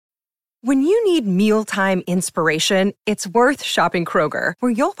When you need mealtime inspiration, it's worth shopping Kroger,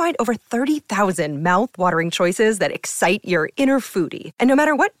 where you'll find over 30,000 mouth-watering choices that excite your inner foodie. And no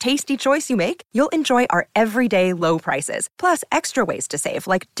matter what tasty choice you make, you'll enjoy our everyday low prices, plus extra ways to save,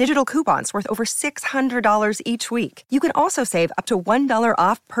 like digital coupons worth over $600 each week. You can also save up to $1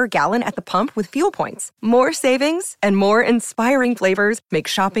 off per gallon at the pump with fuel points. More savings and more inspiring flavors make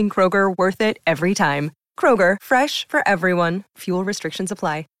shopping Kroger worth it every time. Kroger, fresh for everyone. Fuel restrictions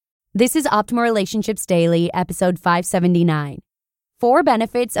apply. This is Optimal Relationships Daily, episode 579. 4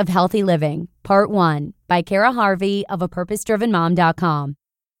 Benefits of Healthy Living, Part 1, by Kara Harvey of apurposedrivenmom.com.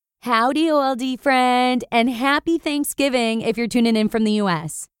 Howdy, OLD friend, and happy Thanksgiving if you're tuning in from the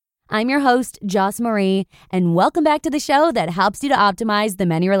U.S. I'm your host, Joss Marie, and welcome back to the show that helps you to optimize the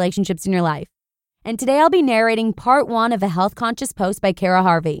many relationships in your life. And today I'll be narrating Part 1 of a health-conscious post by Kara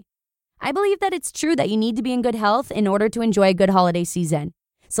Harvey. I believe that it's true that you need to be in good health in order to enjoy a good holiday season.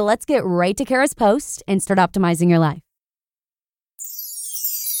 So let's get right to Kara's post and start optimizing your life.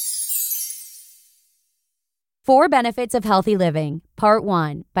 4 Benefits of Healthy Living, Part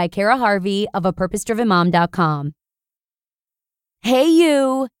 1, by Kara Harvey of apurposedrivenmom.com. Hey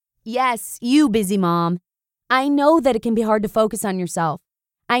you! Yes, you busy mom. I know that it can be hard to focus on yourself.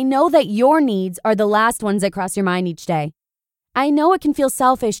 I know that your needs are the last ones that cross your mind each day. I know it can feel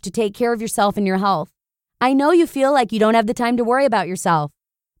selfish to take care of yourself and your health. I know you feel like you don't have the time to worry about yourself.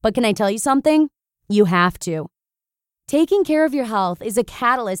 But can I tell you something? You have to. Taking care of your health is a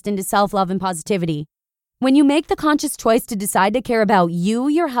catalyst into self-love and positivity. When you make the conscious choice to decide to care about you,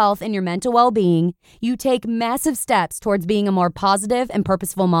 your health, and your mental well-being, you take massive steps towards being a more positive and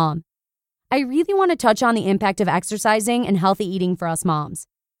purposeful mom. I really want to touch on the impact of exercising and healthy eating for us moms.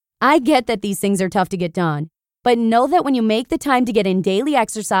 I get that these things are tough to get done, but know that when you make the time to get in daily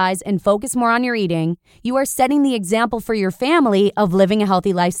exercise and focus more on your eating, you are setting the example for your family of living a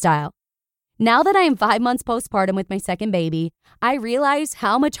healthy lifestyle. Now that I am 5 months postpartum with my second baby, I realize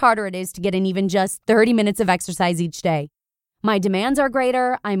how much harder it is to get in even just 30 minutes of exercise each day. My demands are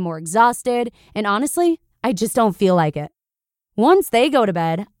greater, I'm more exhausted, and honestly, I just don't feel like it. Once they go to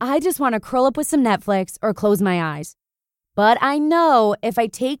bed, I just want to curl up with some Netflix or close my eyes. But I know if I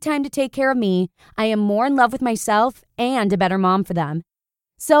take time to take care of me, I am more in love with myself and a better mom for them.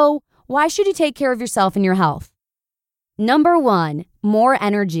 So, why should you take care of yourself and your health? Number 1, more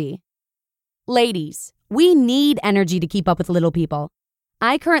energy. Ladies, we need energy to keep up with little people.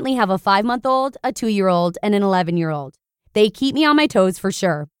 I currently have a 5-month-old, a 2-year-old, and an 11-year-old. They keep me on my toes for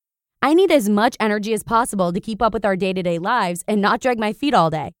sure. I need as much energy as possible to keep up with our day-to-day lives and not drag my feet all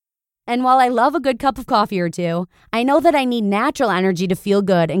day. And while I love a good cup of coffee or two, I know that I need natural energy to feel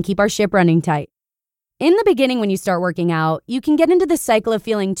good and keep our ship running tight. In the beginning, when you start working out, you can get into the cycle of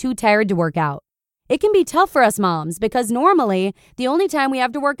feeling too tired to work out. It can be tough for us moms because normally the only time we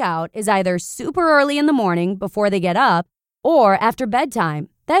have to work out is either super early in the morning before they get up or after bedtime.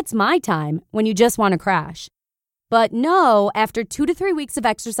 That's my time when you just want to crash. But no, after 2 to 3 weeks of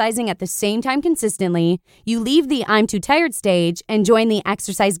exercising at the same time consistently, you leave the I'm too tired stage and join the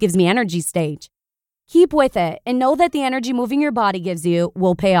exercise gives me energy stage. Keep with it and know that the energy moving your body gives you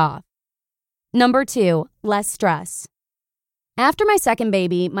will pay off. Number 2, less stress. After my second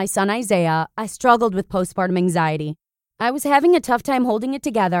baby, my son Isaiah, I struggled with postpartum anxiety. I was having a tough time holding it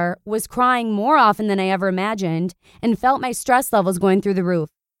together, was crying more often than I ever imagined, and felt my stress levels going through the roof.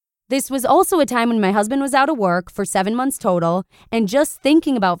 This was also a time when my husband was out of work for 7 months total, and just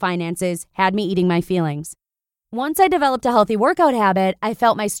thinking about finances had me eating my feelings. Once I developed a healthy workout habit, I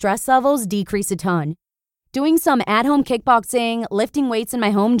felt my stress levels decrease a ton. Doing some at-home kickboxing, lifting weights in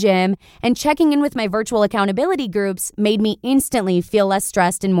my home gym, and checking in with my virtual accountability groups made me instantly feel less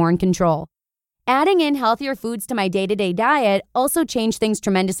stressed and more in control. Adding in healthier foods to my day-to-day diet also changed things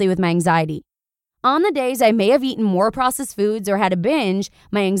tremendously with my anxiety. On the days I may have eaten more processed foods or had a binge,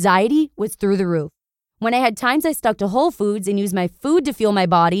 my anxiety was through the roof. When I had times I stuck to whole foods and used my food to fuel my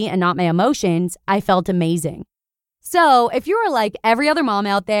body and not my emotions, I felt amazing. So, if you are like every other mom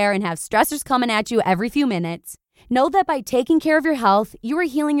out there and have stressors coming at you every few minutes, know that by taking care of your health, you are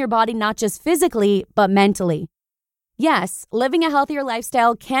healing your body not just physically, but mentally. Yes, living a healthier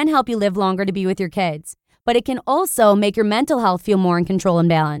lifestyle can help you live longer to be with your kids, but it can also make your mental health feel more in control and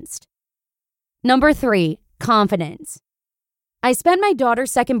balanced. Number 3, confidence. I spent my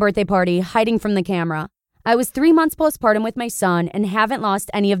daughter's second birthday party hiding from the camera. I was 3 months postpartum with my son and haven't lost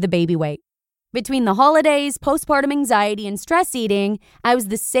any of the baby weight. Between the holidays, postpartum anxiety, and stress eating, I was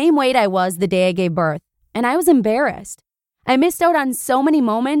the same weight I was the day I gave birth, and I was embarrassed. I missed out on so many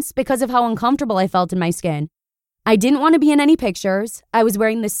moments because of how uncomfortable I felt in my skin. I didn't want to be in any pictures. I was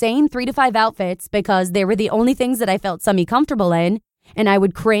wearing the same 3 to 5 outfits because they were the only things that I felt semi-comfortable in. and I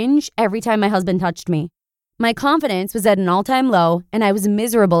would cringe every time my husband touched me. My confidence was at an all-time low, and I was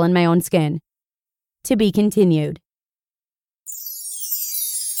miserable in my own skin. To be continued.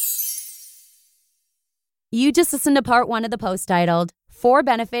 You just listened to part 1 of the post titled 4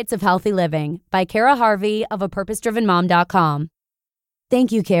 Benefits of Healthy Living by Kara Harvey of apurposedrivenmom.com.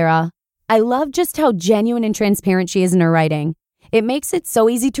 Thank you, Kara. I love just how genuine and transparent she is in her writing. It makes it so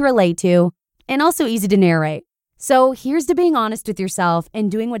easy to relate to and also easy to narrate. So here's to being honest with yourself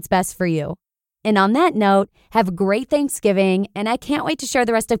and doing what's best for you. And on that note, have a great Thanksgiving, and I can't wait to share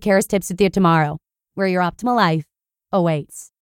the rest of Kara's tips with you tomorrow, where your optimal life awaits.